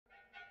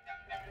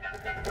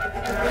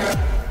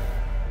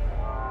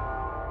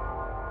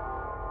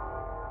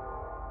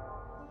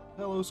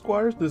Hello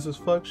Squires, this is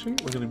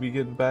Fucksheet. We're going to be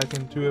getting back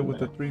into it with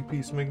the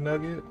 3-piece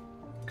McNugget.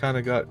 Kind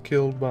of got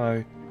killed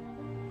by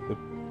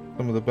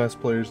some of the best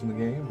players in the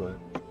game, but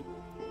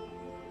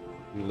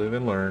we live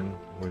and learn.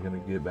 We're going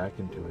to get back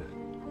into it.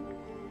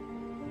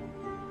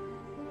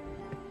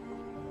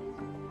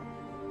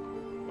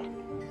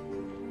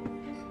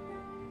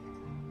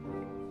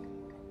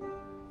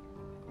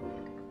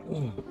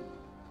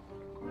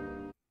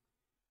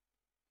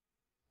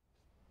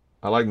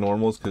 I like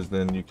normals because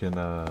then you can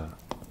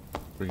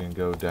freaking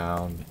go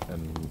down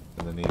and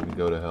then even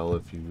go to hell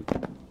if you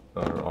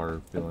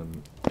are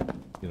feeling,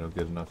 you know,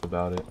 good enough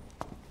about it.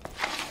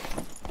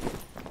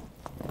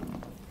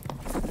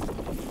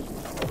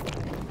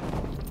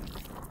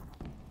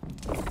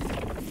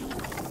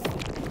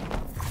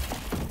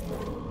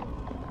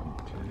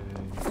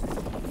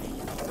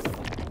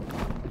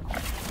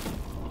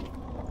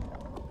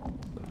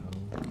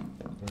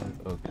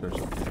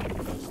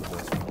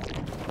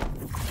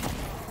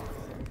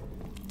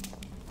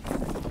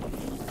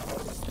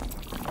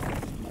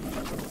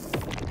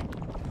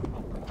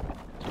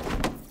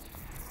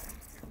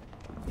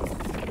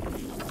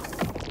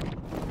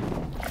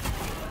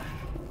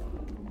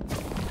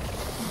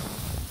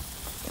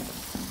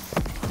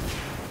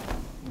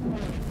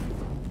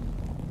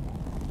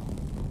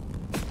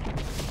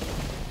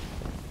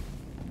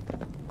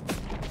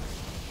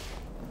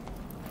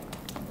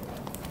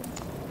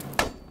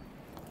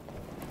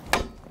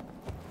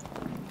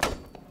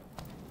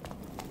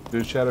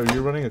 Dude, Shadow,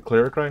 you're running a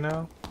cleric right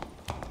now?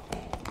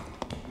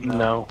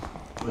 No.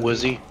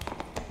 Wizzy.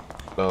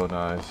 Oh,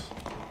 nice.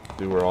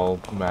 Dude, we're all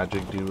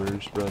magic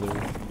doers, brother.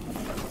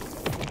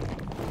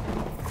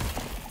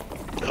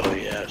 Oh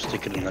yeah,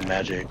 sticking in the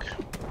magic.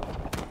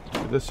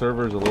 This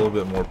server's a little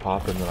bit more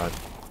poppin' than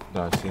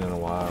I've seen in a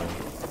while.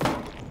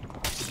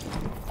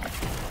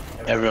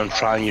 Everyone's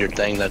trying your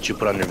thing that you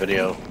put on your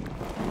video.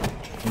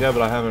 Yeah,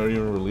 but I haven't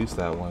even released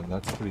that one.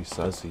 That's pretty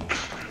sussy.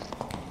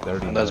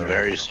 That's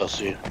very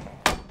sussy.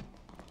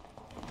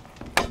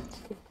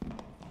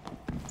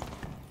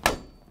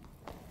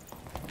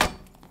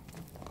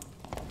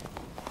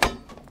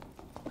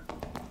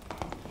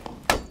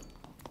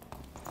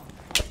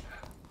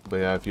 But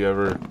yeah, if you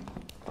ever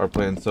are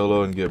playing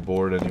solo and get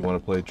bored and you want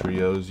to play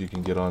trios, you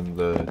can get on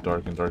the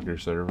Dark and Darker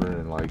server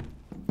and like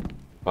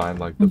find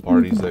like the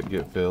parties that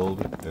get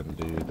filled, and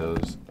dude,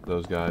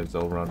 those guys,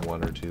 they'll run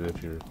one or two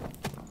if you're,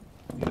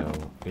 you know,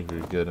 if you're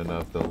good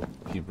enough, they'll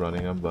keep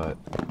running them. But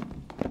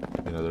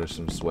you know, there's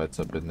some sweats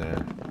up in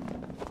there.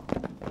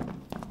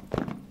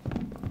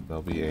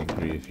 They'll be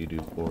angry if you do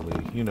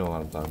poorly. You know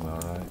what I'm talking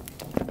about, right?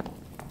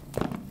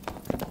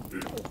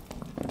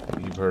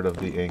 You've heard of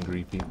the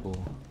angry people?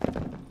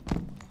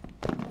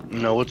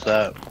 No, what's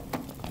that?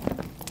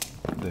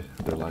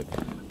 They're like,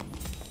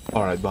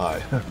 alright, bye.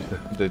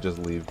 They just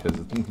leave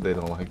because they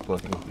don't like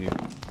playing with you.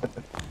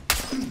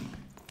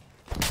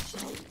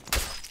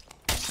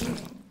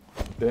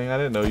 Dang, I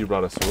didn't know you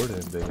brought a sword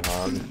in, Big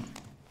Hog.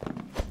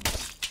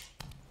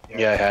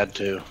 Yeah, I had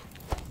to.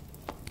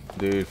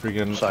 Dude,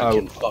 freaking... So I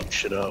can fuck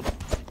shit up.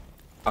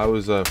 I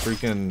was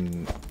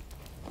freaking...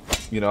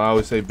 You know, I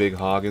always say Big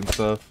Hog and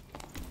stuff.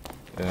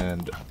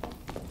 And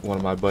one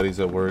of my buddies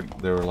at work,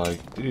 they were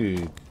like,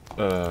 dude,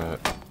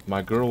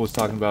 my girl was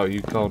talking about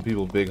you calling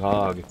people Big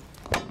Hog,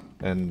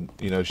 and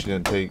you know, she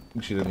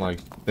didn't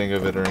like think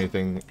of it or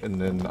anything.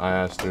 And then I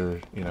asked her,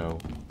 you know,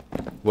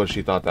 what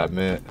she thought that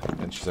meant,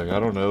 and she's like,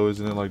 I don't know,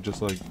 isn't it like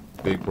just like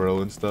big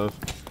bro and stuff?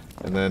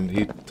 And then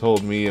he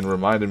told me and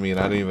reminded me, and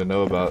I didn't even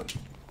know about,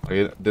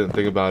 I didn't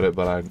think about it,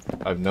 but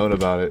I've known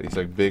about it. He's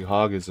like, Big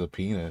Hog is a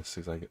penis.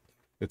 He's like,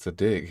 it's a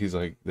dick. He's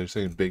like, they're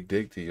saying big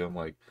dick to you. I'm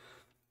like,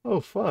 oh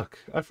fuck,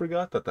 I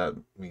forgot that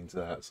means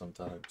that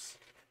sometimes.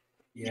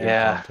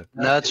 Yeah,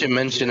 now that you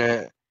mention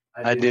it,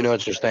 I do know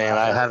what you're saying.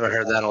 I haven't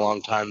heard that in a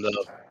long time,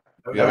 though.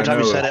 Yeah, Every time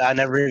you said it, I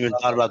never even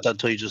thought about that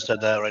until you just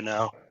said that right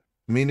now.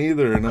 Me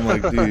neither, and I'm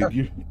like,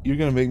 dude, you're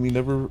gonna make me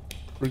never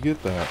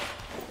forget that.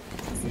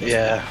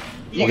 Yeah.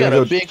 You got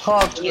a big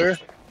hog, sir.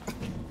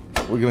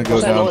 We're gonna go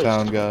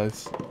downtown,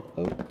 guys.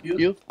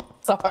 You?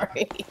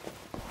 Sorry.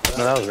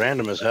 No, that was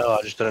random as hell.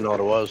 I just didn't know what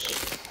it was.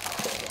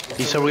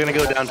 You said we're gonna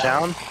go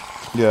downtown?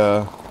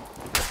 Yeah.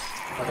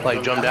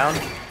 Like jump down?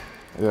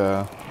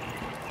 Yeah.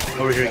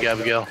 Over here,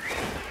 Abigail.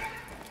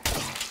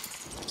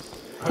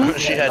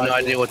 She had no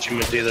idea what you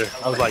meant either.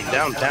 I was like,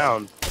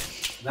 downtown?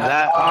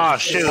 That, oh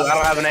shoot, I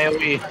don't have an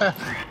AoE.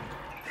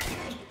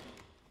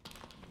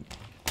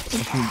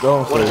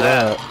 Don't What say is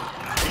that.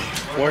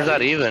 Where's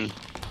that even?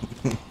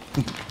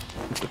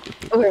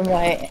 Where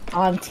my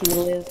auntie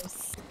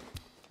lives.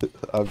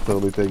 I'm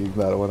totally taking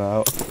that one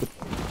out.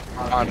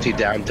 Auntie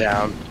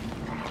downtown.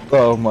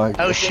 Oh my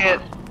god. Oh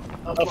shit!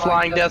 A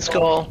flying death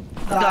skull.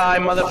 Die,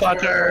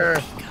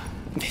 motherfucker!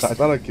 I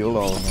thought I killed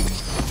all of them.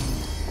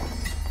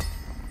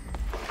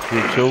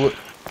 Dude, chill it.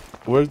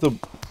 Where's the...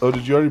 Oh,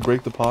 did you already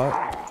break the pot?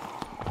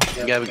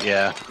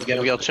 Yeah.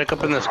 Gabrielle, check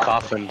up in this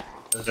coffin.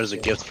 There's a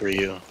gift for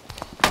you.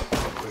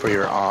 For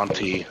your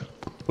auntie.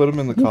 Put him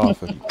in the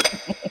coffin.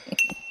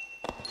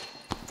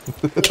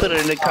 Put it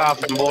in the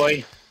coffin,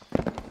 boy.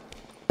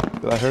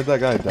 I heard that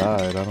guy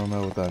died. I don't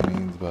know what that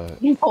means,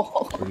 but No.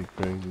 pretty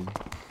crazy.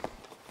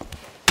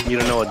 You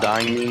don't know what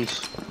dying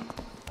means?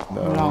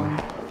 No. No.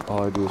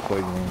 All I do is play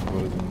games.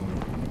 What does it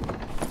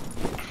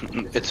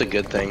mean? It's a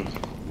good thing.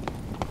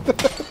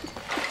 It's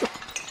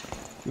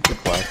a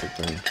classic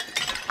thing.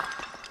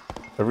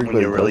 When Everybody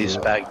you're does released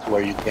it. back to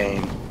where you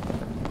came.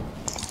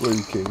 Where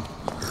you came.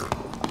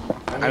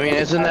 I mean,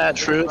 isn't that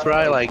truth,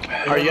 right? Like,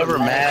 are you ever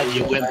mad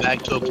you went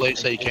back to a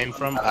place that you came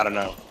from? I don't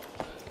know.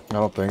 I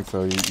don't think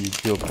so. You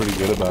feel pretty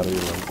good about it.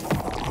 You're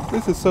like,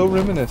 this is so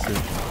reminiscent.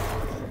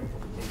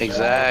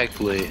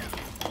 Exactly.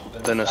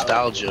 The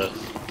nostalgia.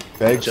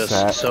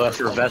 Just so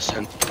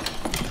effervescent.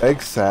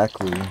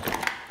 Exactly.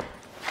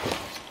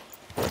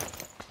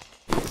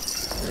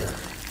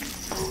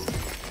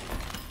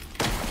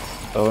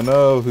 Oh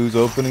no, who's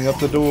opening up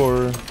the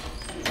door?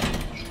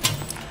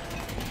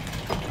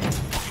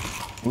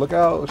 Look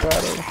out,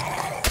 Shadow.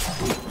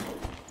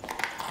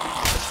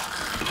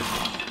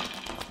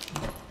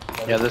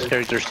 Yeah, this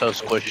character's so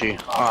squishy.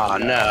 Aw,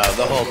 no,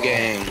 the whole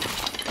gang.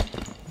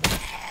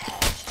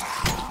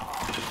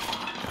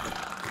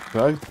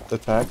 Did I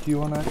attack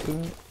you on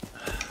accident?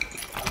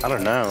 I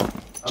don't know.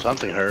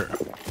 Something hurt.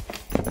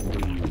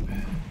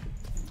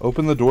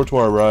 Open the door to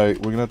our right.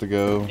 We're gonna have to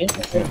go.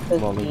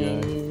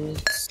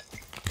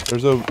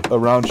 There's a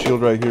round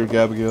shield right here,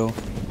 Gabigail.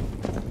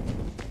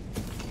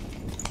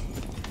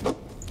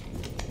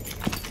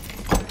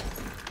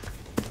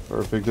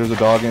 Perfect. There's a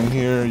dog in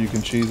here. You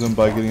can cheese him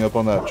by getting up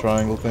on that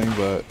triangle thing,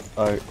 but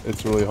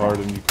it's really hard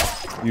and you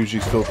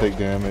usually still take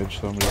damage,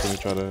 so I'm just gonna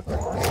try to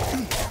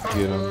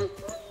get him.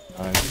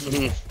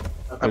 Nice.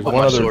 I put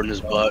my sword in his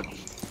butt.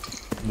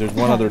 There's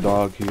one other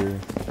dog here.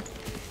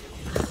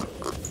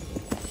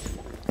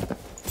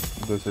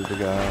 This is the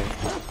guy.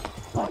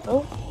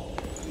 Oh.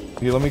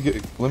 Here, let me get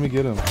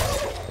him.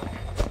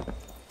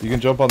 You can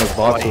jump on this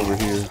box over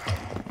here.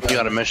 You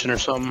got a mission or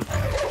something?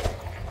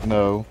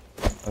 No,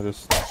 I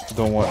just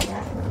don't want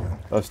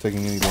us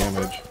taking any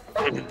damage.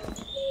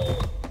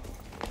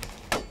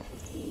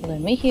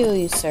 Let me heal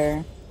you,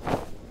 sir.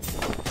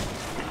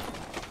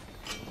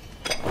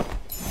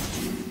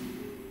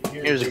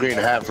 Here's a green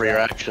hat for your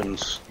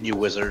actions, you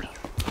wizard.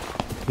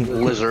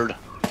 Lizard.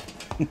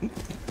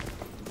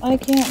 I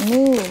can't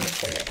move.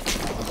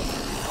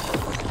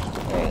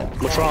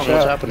 What's wrong?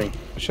 What's happening?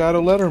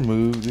 Shadow, let her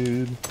move,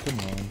 dude. Come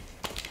on.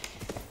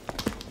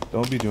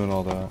 Don't be doing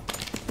all that.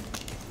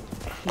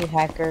 You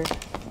hacker.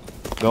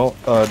 Don't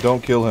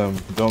kill him.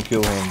 Don't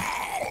kill him.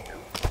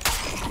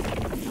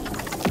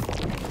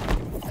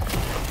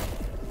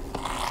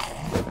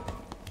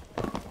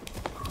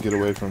 Get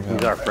away from him.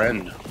 He's our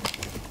friend.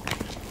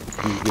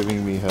 He's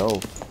giving me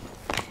health.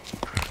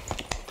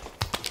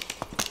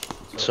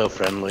 So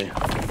friendly.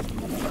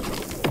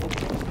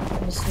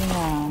 Let's see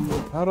now.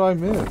 How do I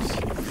miss?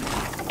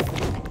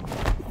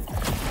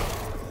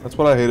 That's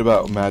what I hate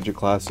about magic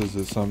classes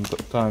is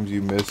sometimes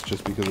you miss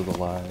just because of the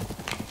lag.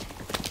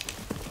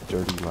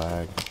 Dirty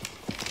lag.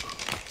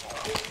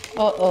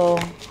 Uh-oh.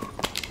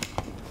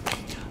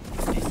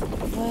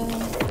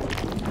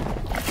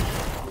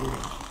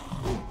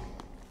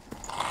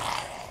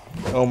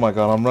 Oh my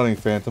god, I'm running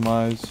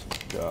Phantomize.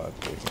 God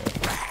dang it.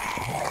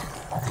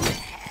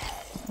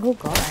 Oh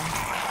god.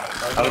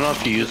 I don't know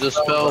if you use this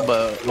spell,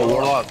 but a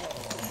warlock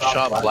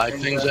shot black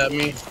things at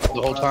me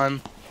the whole time,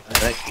 and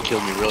that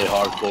killed me really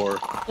hardcore.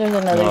 There's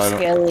another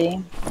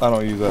skelly. I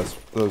don't use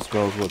those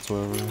spells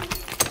whatsoever.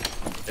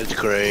 It's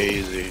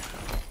crazy.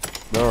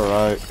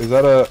 Alright, is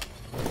that a...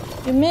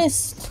 You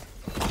missed.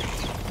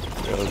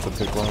 Yeah, that's a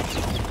pick one.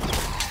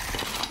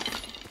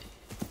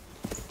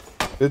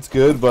 It's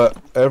good, but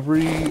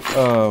every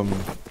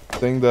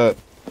thing that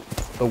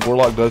a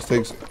warlock does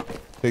takes a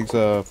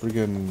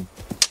freaking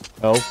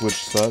health, which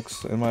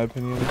sucks in my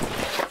opinion.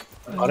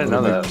 I didn't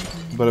know that.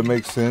 But it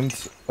makes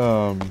sense.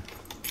 And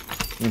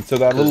so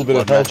that little bit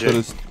of health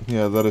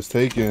that is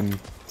taken,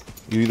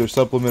 you either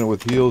supplement it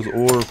with heals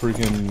or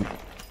freaking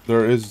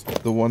there is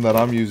the one that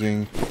I'm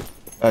using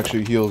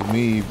actually heals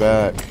me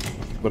back,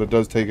 but it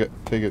does take it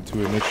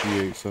to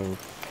initiate, so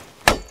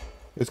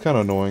it's kind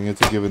of annoying.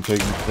 It's a give and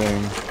take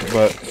thing,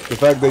 but the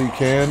fact that you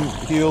can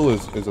heal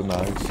is a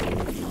nice.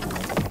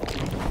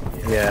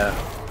 Yeah,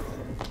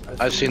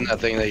 I've seen that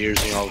thing that you're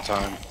using all the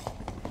time.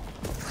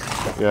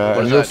 Yeah, What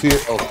and is you'll that see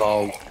it.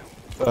 called?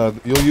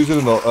 You'll use it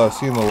in the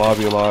see in the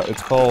lobby a lot.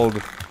 It's called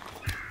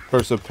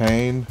Curse of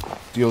Pain.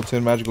 Deal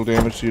 10 magical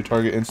damage to your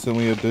target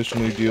instantly.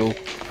 Additionally, deal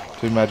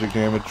 10 magic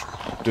damage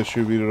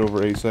distributed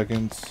over 8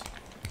 seconds.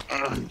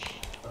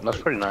 That's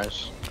pretty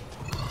nice.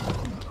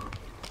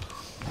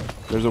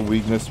 There's a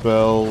weakness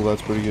spell,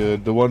 that's pretty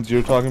good. The ones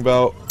you're talking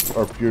about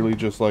are purely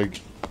just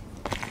like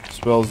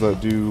spells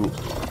that do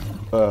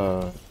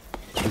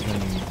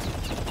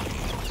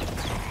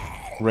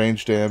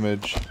range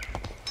damage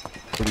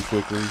pretty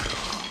quickly.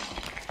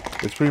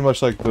 It's pretty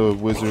much like the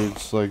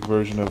wizard's like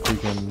version of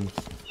freaking,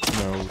 you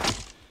know,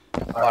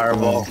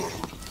 Fireball.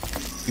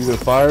 Either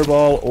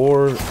fireball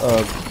or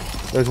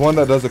there's one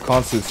that does a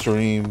constant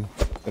stream,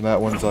 and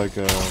that one's like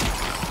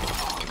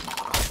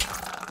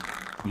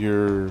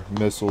your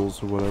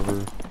missiles or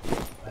whatever.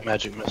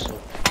 magic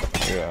missile.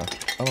 Yeah.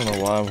 I don't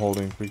know why I'm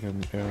holding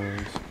freaking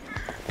arrows.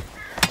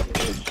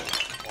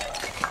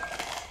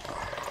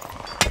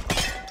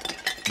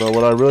 But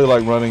what I really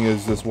like running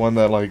is this one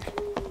that like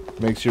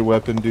makes your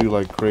weapon do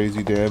like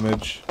crazy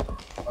damage.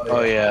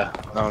 Oh yeah,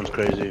 that one's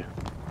crazy.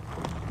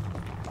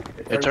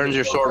 It turns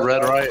your sword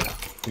red, right?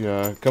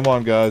 Yeah. Come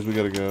on, guys, we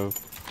gotta go.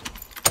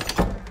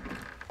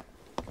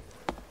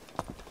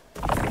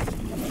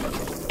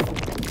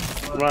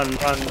 Run,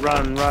 run,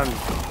 run, run.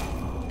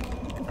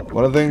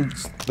 One of the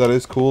things that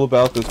is cool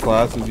about this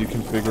class is you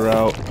can figure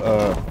out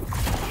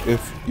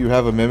if you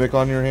have a mimic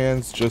on your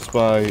hands just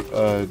by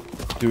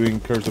doing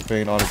Curse of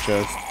Pain on a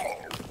chest.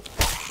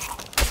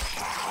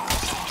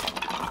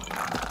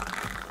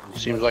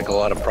 Seems like a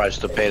lot of price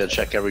to pay to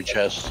check every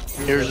chest.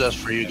 Here's this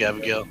for you,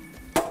 Gabrielle.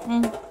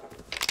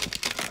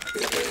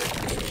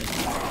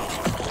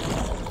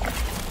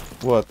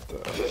 What the?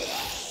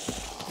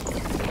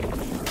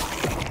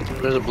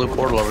 There's a blue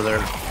portal over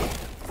there.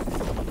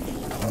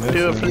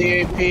 Do it for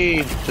the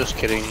AP. Just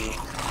kidding.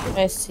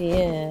 I see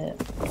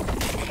it.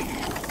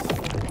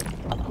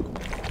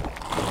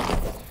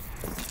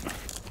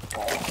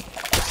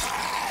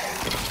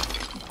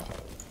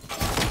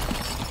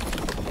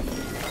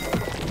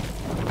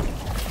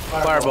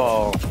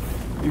 Fireball.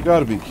 You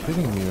gotta be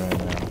kidding me right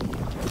now.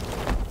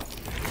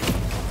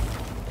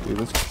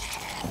 Dude,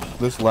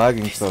 this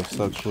lagging stuff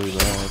sucks really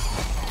bad.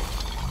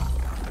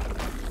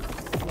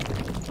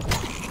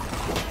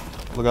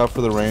 Look out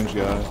for the range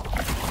guy.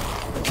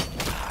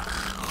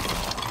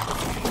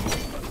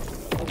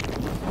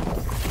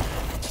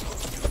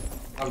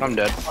 I'm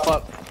dead.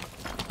 Fuck.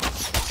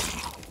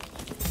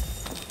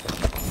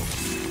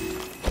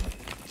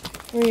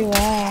 Where you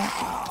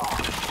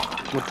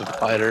at? With the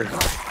spider.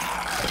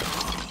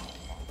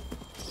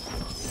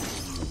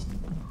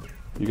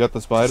 You got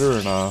the spider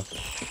or not?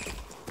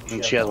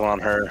 And she has one on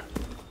her.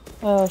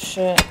 Oh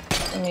shit.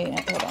 Let me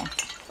hold on.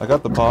 I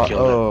got the pot. Killed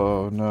it.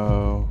 Oh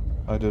no.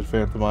 I did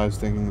Phantom Eyes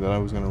thinking that I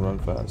was gonna run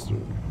faster.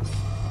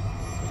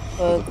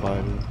 As a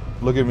fighter.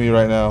 Look at me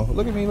right now.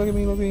 Look at me, look at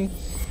me, look at me.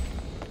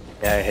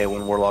 Yeah, I hate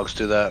when warlocks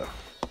do that.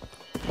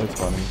 That's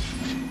funny.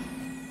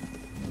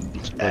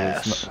 It's But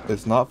ass.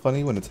 it's not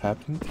funny when it's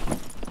happening.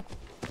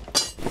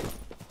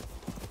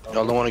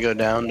 Y'all don't want to go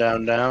down,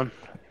 down, down?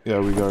 Yeah,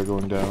 we are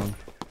going down.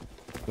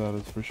 That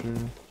is for sure.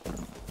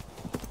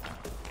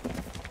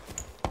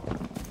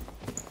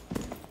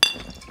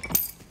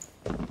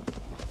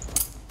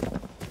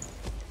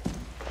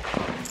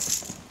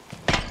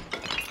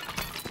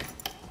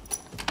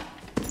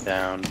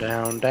 Down,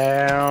 down,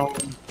 down.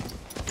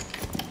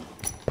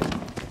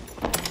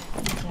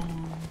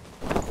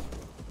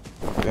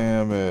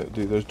 Damn it.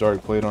 Dude, there's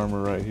dark plate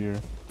armor right here.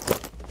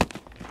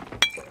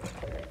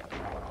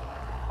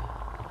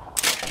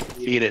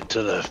 Feed it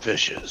to the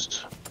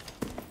fishes.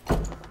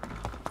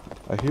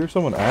 I hear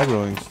someone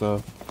aggroing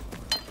stuff.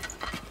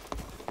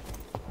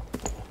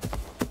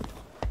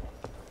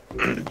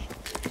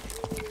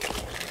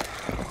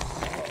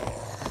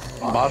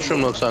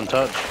 Mushroom looks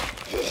untouched.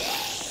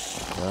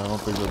 Yeah, I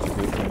don't think that's a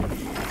good thing.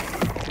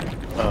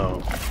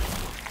 Oh.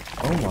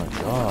 Oh my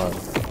god.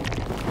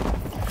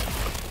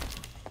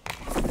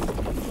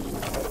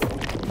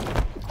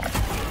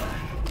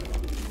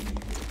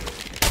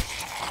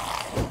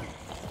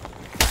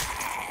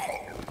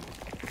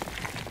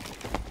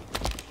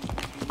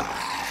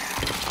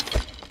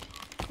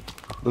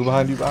 Look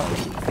behind you, Bob.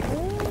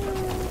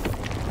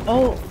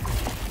 Oh.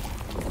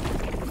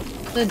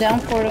 The down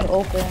portal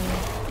open,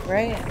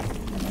 right?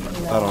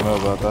 I don't know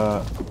about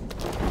that.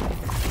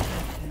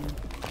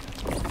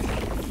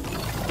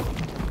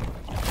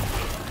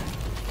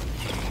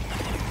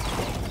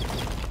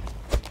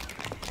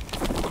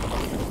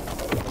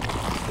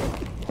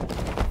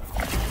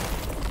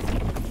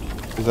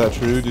 Is that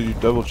true? Did you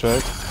double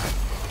check?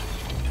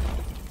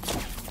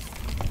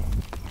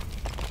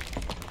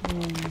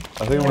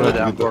 I think we're The gonna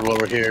down have to get portal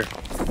over here.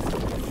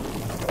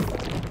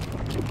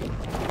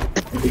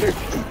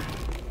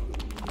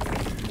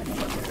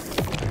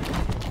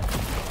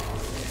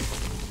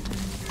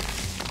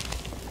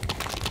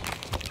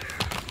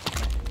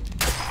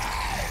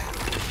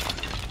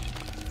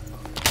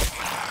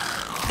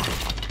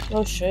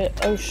 Oh shit,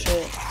 oh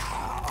shit.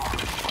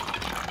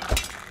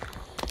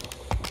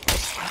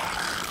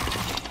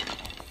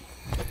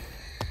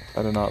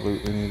 I did not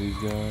loot any of these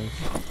guys.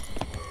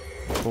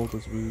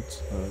 Boltus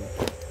boots.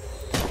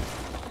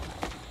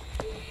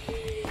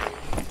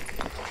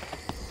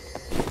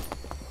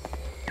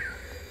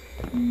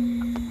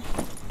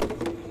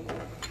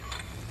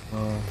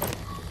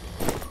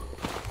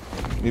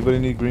 Anybody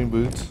need green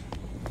boots?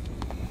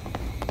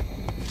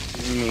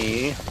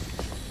 Me.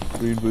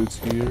 Green boots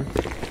here.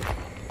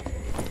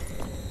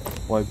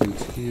 White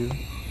boots here.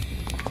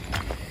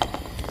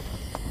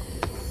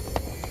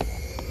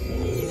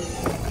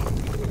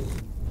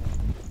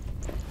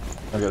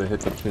 I gotta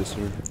hit the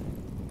pisser.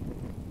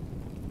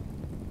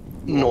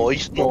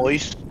 Noise,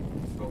 noise.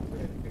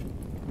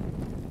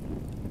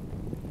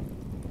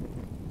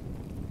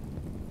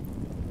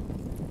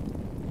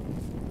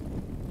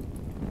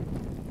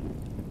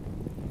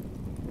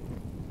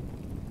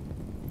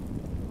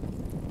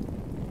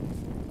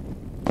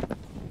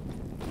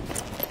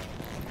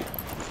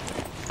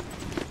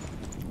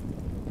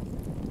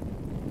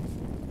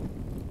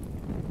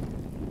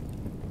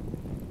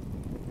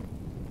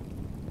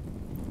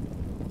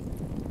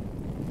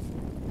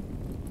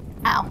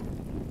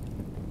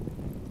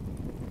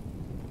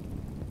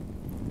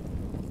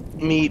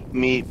 Meep,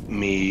 meep,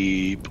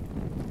 meep.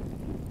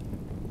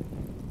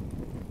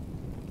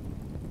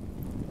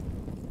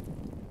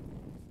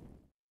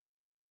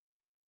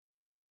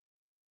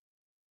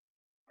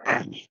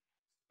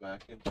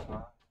 Back in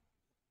time.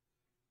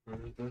 For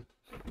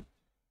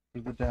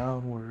the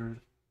downward.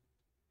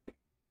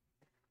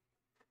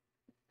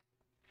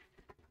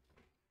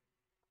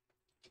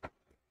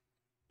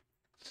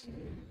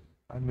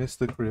 I miss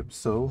the crypt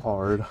so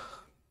hard.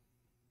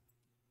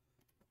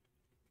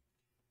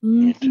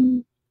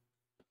 Mhm.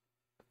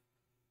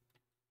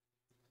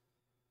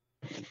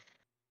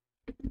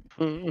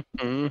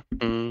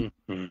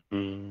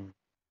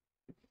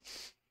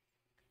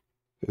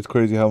 It's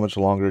crazy how much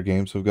longer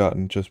games have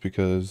gotten just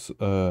because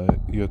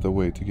you have to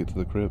wait to get to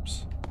the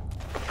crypts.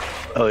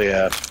 Oh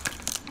yeah.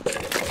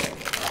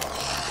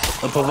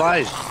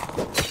 Improvise.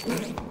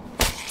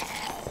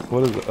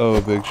 What is it? Oh,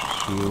 a big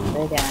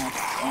shield. Big ass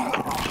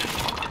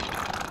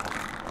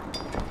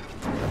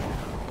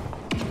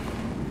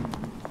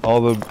All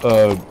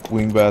the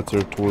wing bats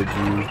are towards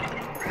you.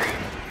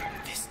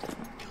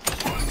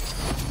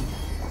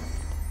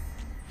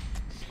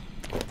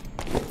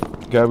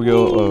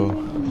 Gabrielle, oh.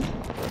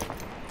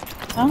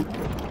 Huh?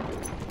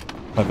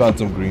 I found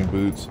some green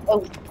boots.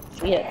 Oh,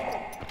 shit.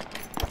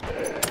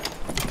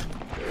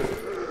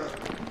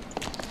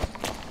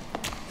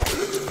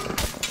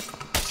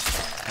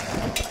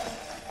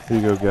 Here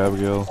you go,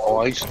 Gabrielle.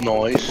 Nice,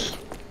 nice.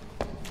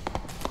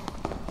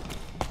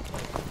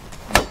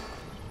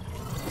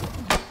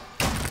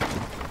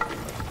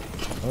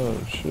 Oh,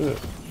 shit.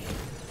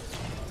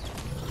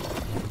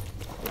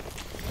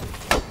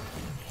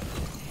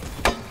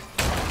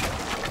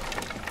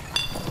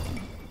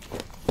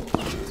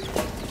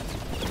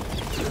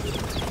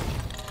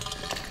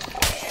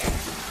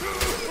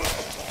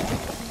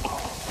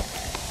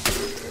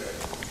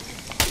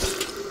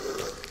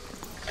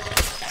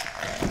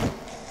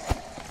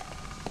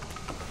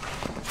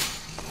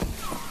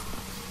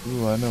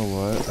 Ooh, I know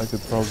what. I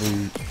could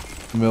probably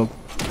milk.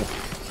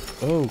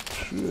 Oh,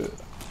 shit.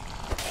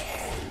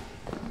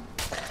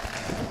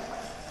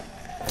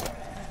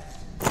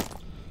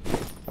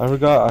 I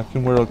forgot I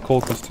can wear a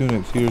cultist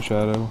tunics here,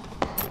 Shadow.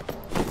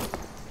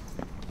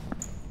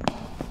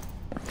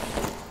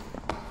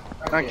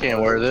 I can't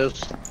wear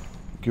this.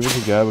 Give it to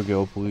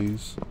Gabigail,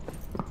 please.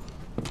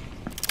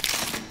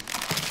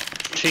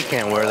 She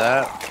can't wear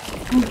that.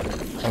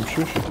 I'm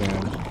sure she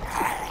can.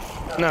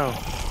 No.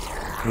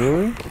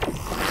 Really?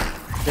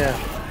 Yeah.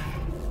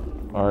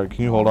 Alright,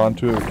 can you hold on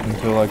to it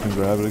until I can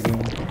grab it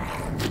again?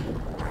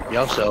 Yeah,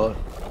 I'll sell it.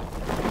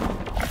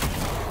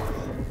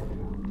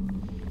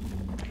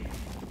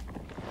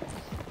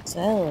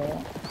 Sell it.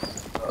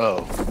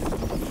 Oh.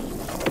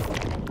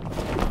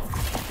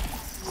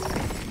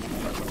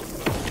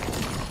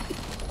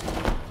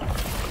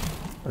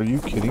 Are you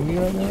kidding me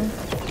right now?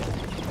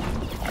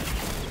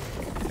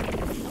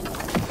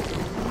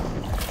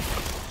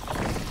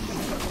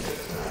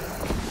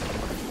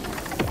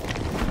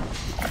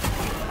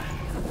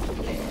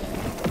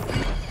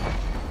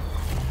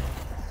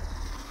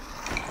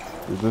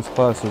 Dude, this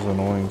class is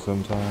annoying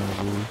sometimes,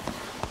 dude.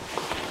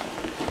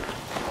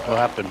 What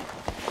happened?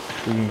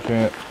 You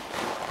can't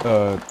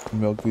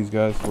milk these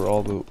guys for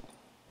all the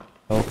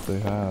health they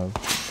have.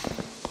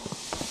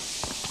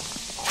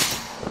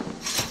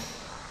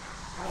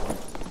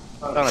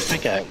 Found a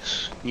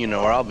pickaxe. You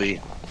know where I'll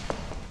be.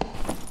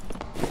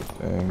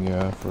 Dang,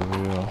 yeah, for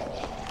real.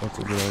 That's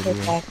a good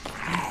idea.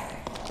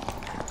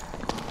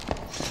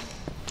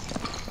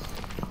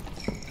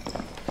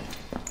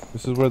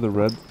 This is where the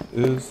red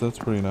is? That's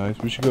pretty nice.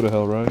 We should go to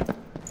hell, right?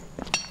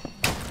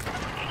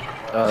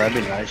 Oh, that'd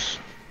be nice.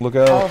 Look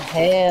out! Oh,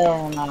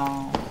 hell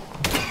no.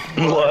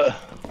 What?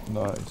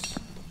 Nice.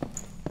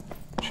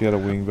 She had a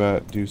wing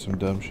bat do some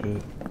dumb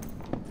shit.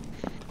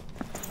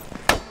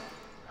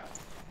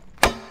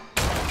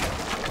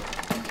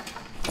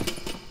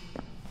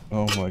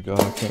 Oh my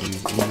god, I can't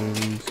use either of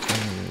these. I'm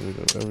gonna get rid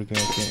of everything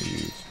I can't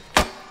use.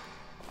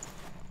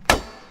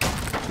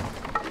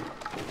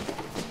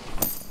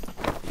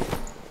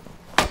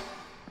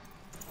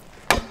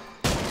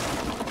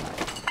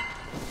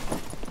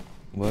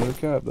 Leather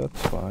cap,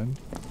 that's fine.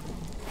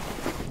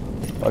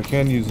 I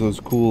can use those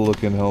cool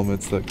looking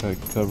helmets that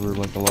cover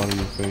like a lot of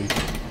your face.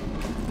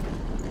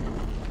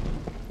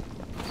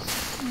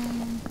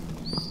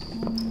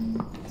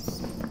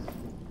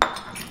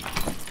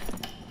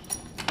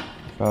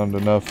 Found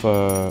enough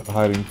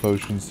hiding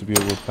potions to be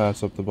able to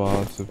pass up the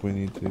boss if we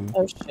need to.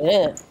 Oh,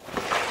 shit.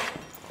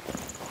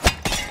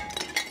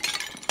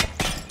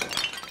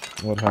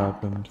 What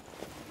happened?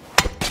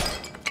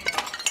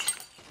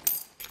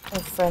 A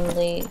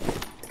friendly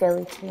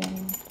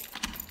skeleton.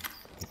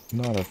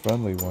 Not a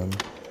friendly one.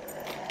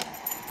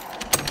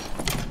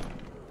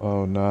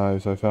 Oh,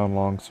 nice. I found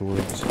long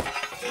swords.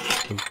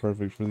 It's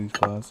perfect for these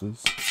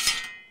classes.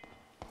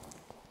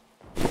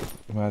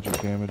 Magic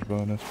damage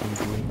bonus, pretty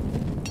good.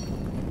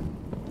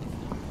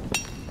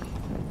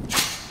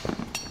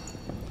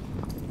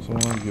 So I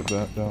want to get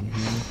back down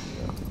here.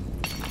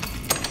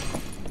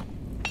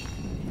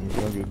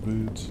 Rugged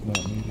boots,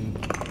 not needed.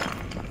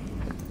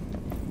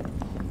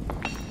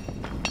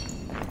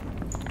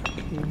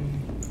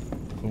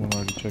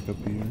 check up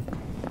here.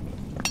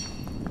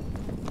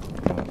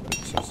 Not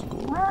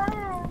accessible.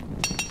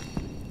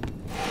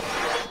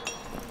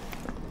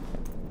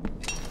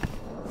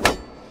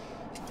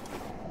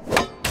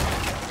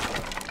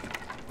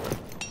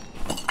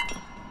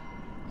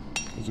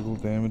 Physical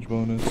damage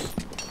bonus.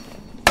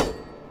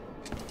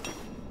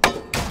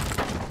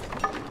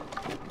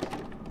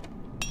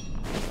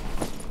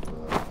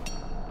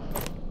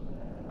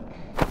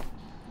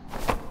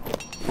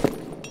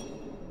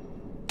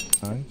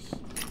 Nice.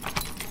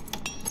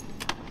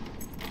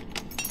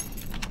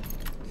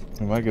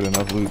 We might get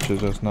enough loot to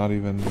just not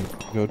even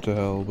go to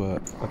hell,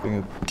 but I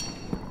think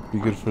it'd be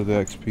good for the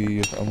XP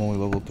if I'm only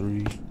level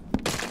 3.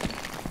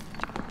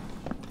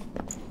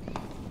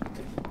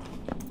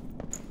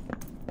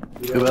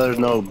 Yeah, there's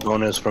no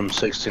bonus from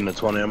 16 to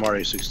 20. I'm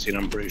already 16,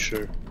 I'm pretty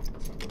sure.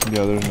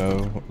 Yeah, there's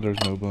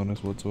no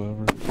bonus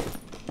whatsoever.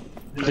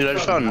 Dude, I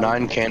just found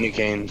 9 candy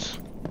canes.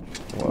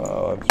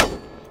 Wow, I've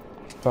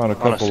found a On a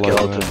couple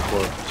skeleton like that.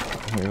 corpse.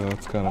 Yeah,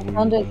 that's kind of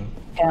Found a weird.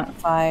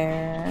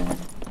 campfire.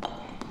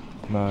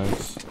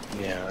 Nice.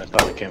 Yeah, I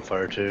found a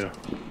campfire too.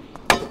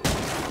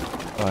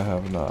 I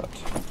have not.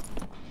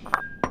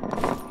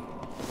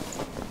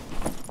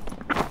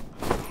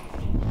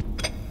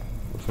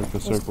 Looks like the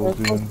circle's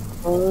doing.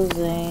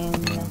 Closing.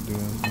 Not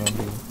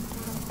doing.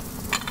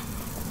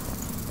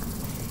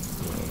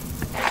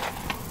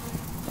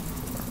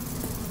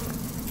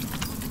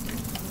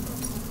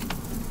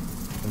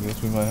 I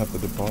guess we might have to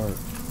depart.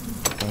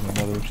 Find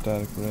another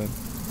static red.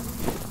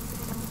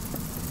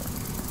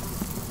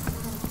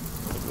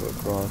 Go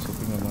across. I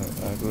think I might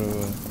aggro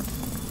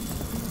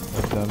a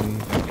dummy.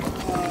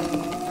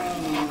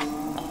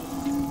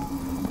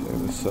 Okay,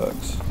 this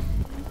sucks.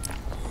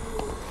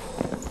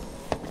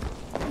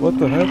 What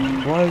the heck?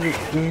 Why is it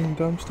doing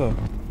dumb stuff?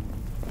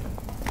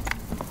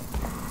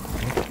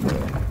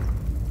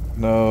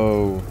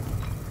 No.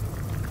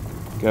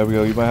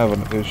 Gabrielle, you might have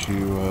an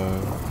issue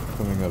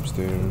coming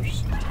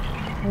upstairs.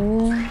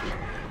 Yeah.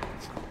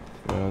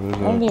 Yeah, there's I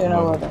don't even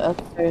know where the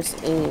upstairs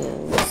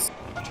is.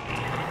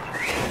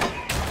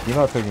 You're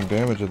not taking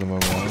damage at the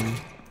moment, are you?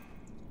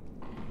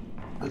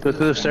 Go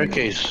through the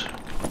staircase.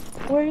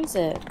 Where is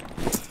it?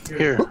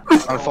 Here,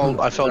 I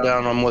fell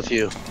down. I'm with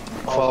you.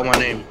 Follow my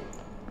name.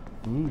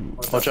 Ooh.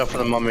 Watch out for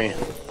the mummy. You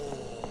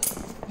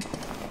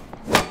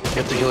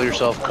have to heal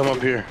yourself. Come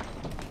up here.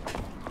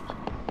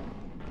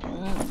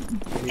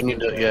 You need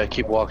to, yeah,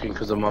 keep walking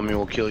because the mummy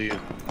will kill you.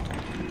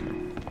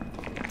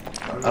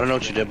 I don't know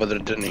what you did, but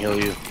it didn't heal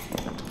you.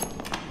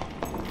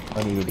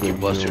 I need a You big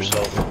blessed heal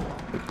yourself.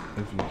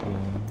 if you can.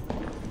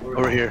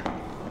 Over here.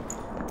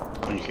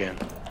 When you can.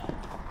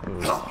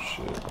 Oh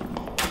shit.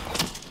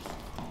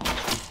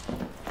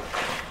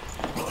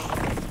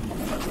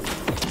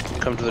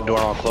 Come to the door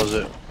and I'll close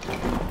it.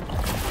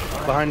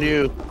 Behind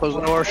you. Close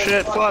the door.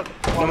 Shit, fuck.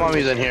 The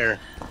mummy's in here.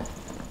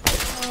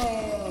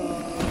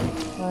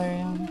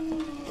 Sorry.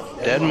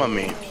 Dead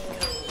mummy.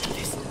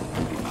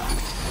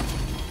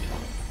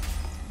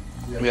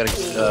 We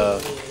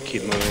gotta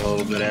keep moving a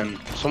little bit in.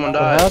 Someone What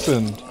died.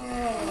 happened?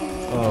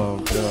 Oh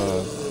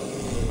god.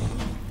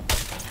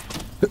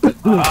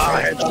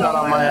 Ah, headshot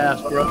on my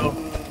ass, bro.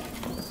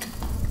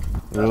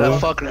 Really?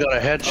 That fucker got a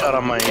headshot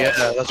on my,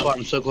 yeah, that's why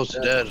I'm so close to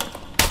dead.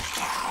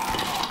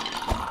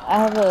 I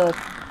have a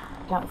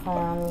campfire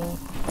on me.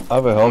 I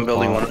have a health I'm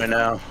building bomb. one right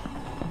now.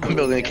 I'm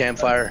building a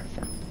campfire.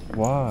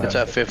 Why? It's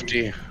at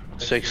 50,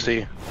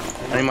 60.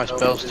 I need my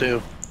spells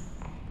too.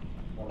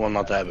 Well,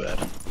 not that bad.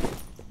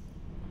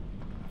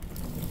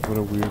 What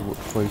a weird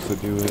place to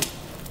do it.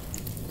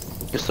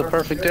 It's the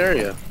perfect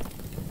area.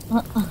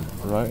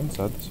 Right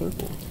inside the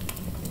circle.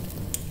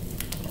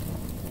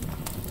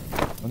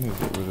 I need to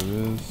get rid of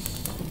this.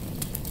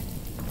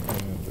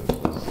 And this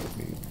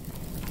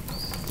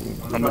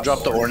is I'm gonna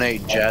drop the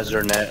ornate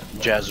jazzer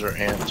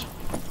ant.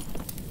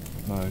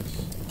 nice.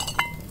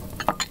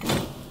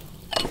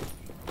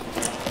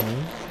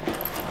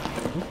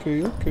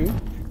 Okay.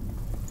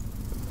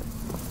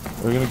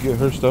 Are we gonna get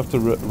her stuff to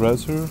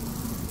res her?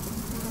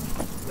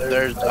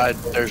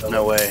 There's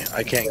no way.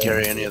 I can't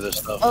carry any of this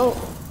stuff. Oh,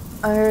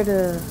 I heard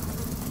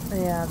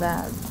yeah,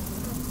 that.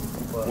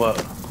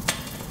 What?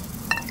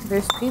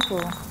 There's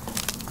people.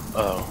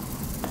 Oh.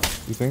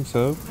 You think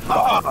so?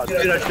 Oh, dude,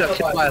 I just got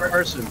killed by a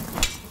person.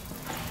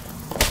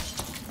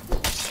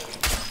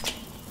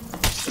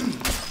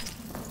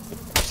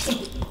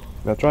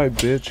 That's right,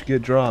 bitch.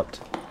 Get dropped.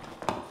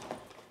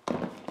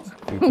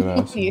 Stupid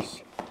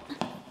asses.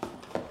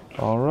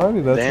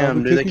 Alrighty, that's how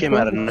Damn, we dude, they kick came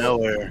out of progress.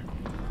 nowhere.